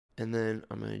And then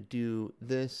I'm going to do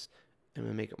this. I'm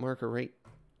going to make a marker right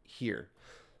here.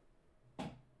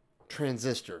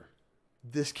 Transistor.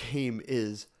 This game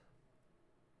is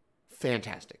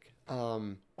fantastic. I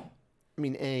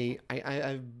mean,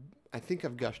 I think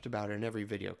I've gushed about it in every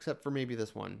video, except for maybe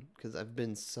this one, because I've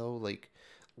been so, like,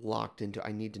 locked into,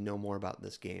 I need to know more about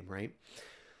this game, right?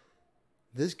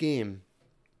 This game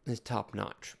is top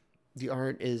notch. The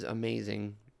art is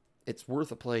amazing. It's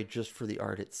worth a play just for the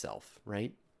art itself,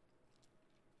 right?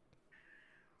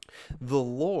 The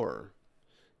lore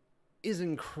is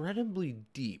incredibly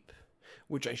deep,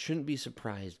 which I shouldn't be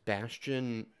surprised.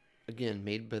 Bastion, again,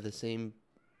 made by the same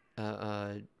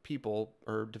people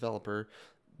or developer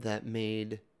that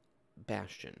made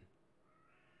Bastion,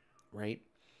 right?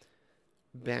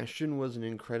 Bastion was an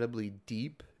incredibly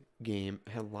deep game,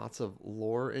 had lots of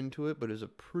lore into it, but it was a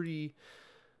pretty...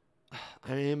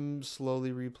 I am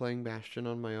slowly replaying Bastion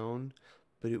on my own,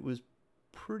 but it was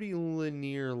pretty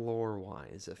linear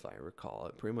lore-wise, if I recall.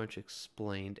 It pretty much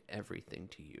explained everything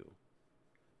to you,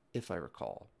 if I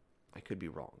recall. I could be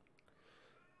wrong.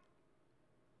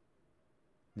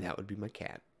 That would be my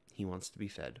cat. He wants to be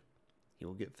fed. He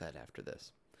will get fed after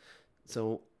this.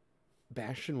 So,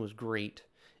 Bastion was great.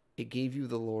 It gave you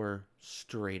the lore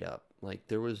straight up. Like,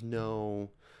 there was no...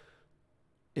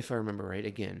 If I remember right,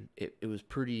 again, it was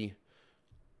pretty...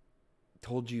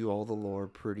 Told you all the lore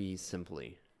pretty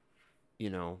simply. You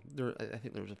know, I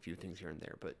think there was a few things here and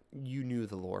there, but you knew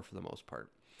the lore for the most part.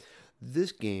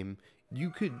 This game, you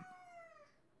could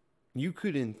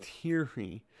in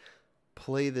theory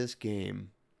play this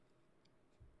game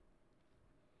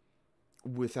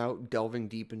without delving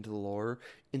deep into the lore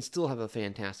and still have a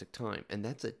fantastic time. And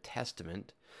that's a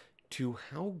testament to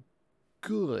how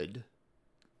good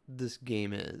this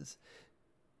game is,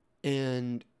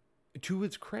 and to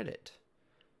its credit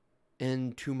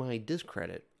and to my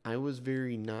discredit. I was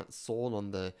very not sold on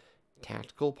the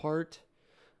tactical part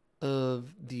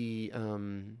of the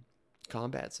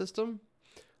combat system,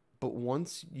 but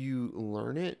once you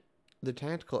learn it, the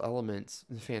tactical elements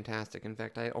are fantastic. In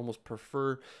fact, I almost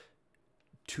prefer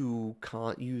to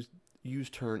use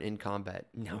turn in combat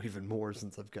now even more,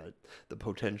 since I've got the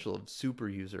potential of super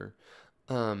user.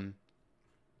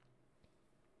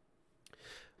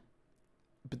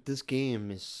 But this game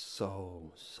is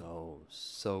so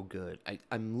good.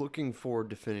 I'm looking forward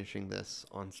to finishing this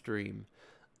on stream,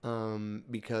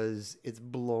 because it's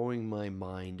blowing my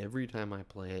mind every time I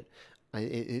play it.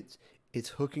 It's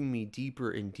hooking me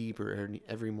deeper and deeper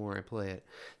every more I play it.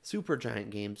 Supergiant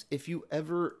Games, if you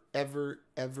ever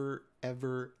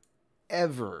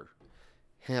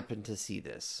happen to see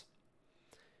this,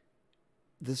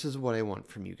 this is what I want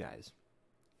from you guys.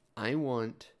 I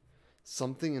want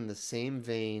something in the same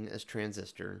vein as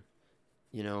Transistor.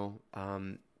 You know,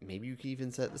 maybe you could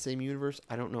even set the same universe.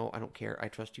 I don't know. I don't care. I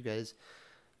trust you guys.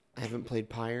 I haven't played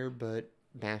Pyre, but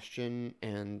Bastion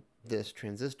and this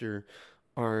Transistor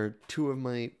are two of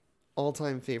my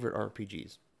all-time favorite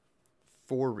RPGs.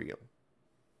 For real.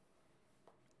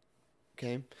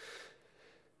 Okay?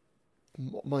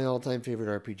 My all-time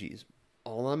favorite RPGs.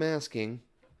 All I'm asking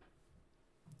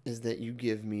is that you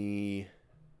give me...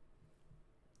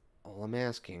 All I'm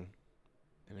asking,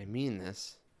 and I mean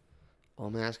this, all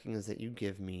I'm asking is that you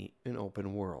give me an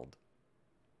open world.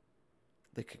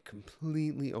 Like a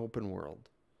completely open world.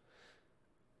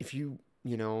 If you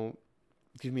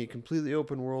give me a completely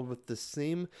open world with the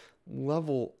same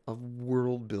level of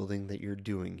world building that you're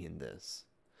doing in this.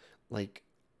 Like,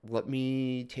 let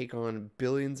me take on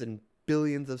billions and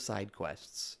billions of side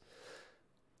quests,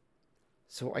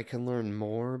 so I can learn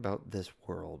more about this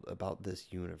world, about this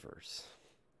universe.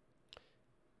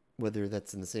 Whether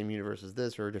that's in the same universe as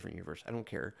this or a different universe, I don't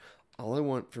care. All I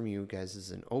want from you guys is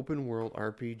an open world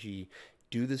RPG.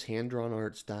 Do this hand-drawn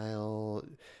art style.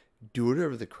 Do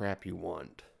whatever the crap you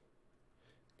want.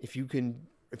 If you can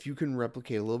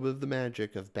replicate a little bit of the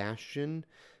magic of Bastion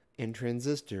and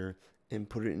Transistor and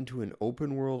put it into an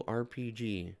open world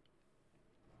RPG,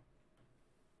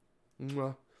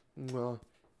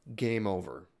 game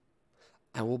over.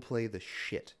 I will play the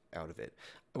shit out of it.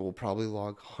 I will probably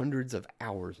log hundreds of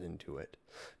hours into it,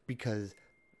 because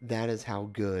that is how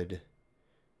good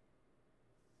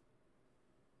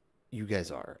you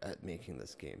guys are at making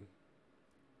this game.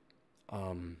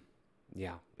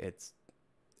 Yeah, it's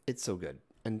so good.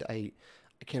 And I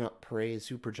cannot praise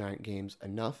Supergiant Games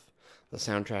enough. The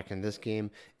soundtrack in this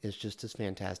game is just as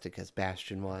fantastic as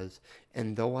Bastion was.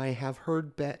 And though I have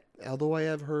heard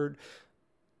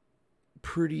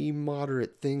pretty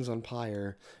moderate things on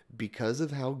Pyre, because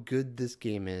of how good this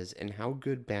game is and how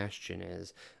good Bastion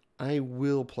is, I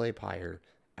will play Pyre.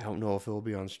 I don't know if it will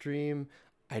be on stream.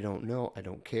 I don't know. I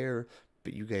don't care.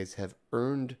 But you guys have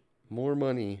earned more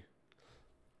money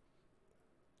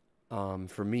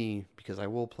for me because I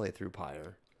will play through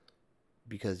Pyre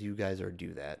because you guys are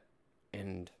due that.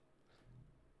 And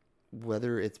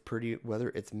whether it's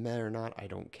meh or not, I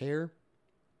don't care.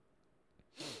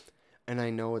 And I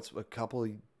know it's a couple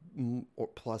or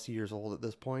plus years old at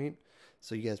this point,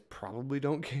 so you guys probably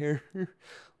don't care.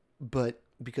 But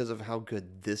because of how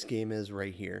good this game is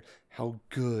right here, how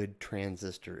good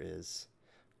Transistor is,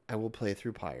 I will play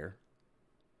through Pyre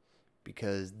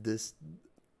because this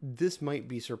might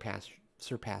be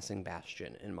surpassing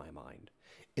Bastion in my mind.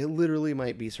 It literally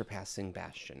might be surpassing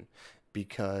Bastion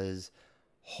because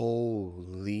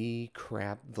holy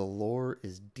crap, the lore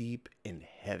is deep and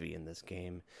heavy in this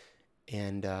game,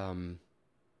 and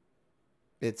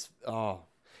it's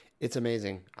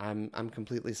amazing. I'm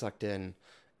completely sucked in,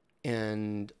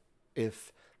 and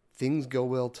if things go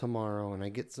well tomorrow and I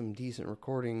get some decent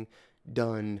recording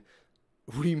done,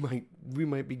 we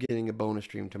might be getting a bonus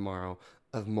stream tomorrow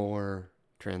of more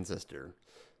Transistor.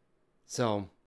 So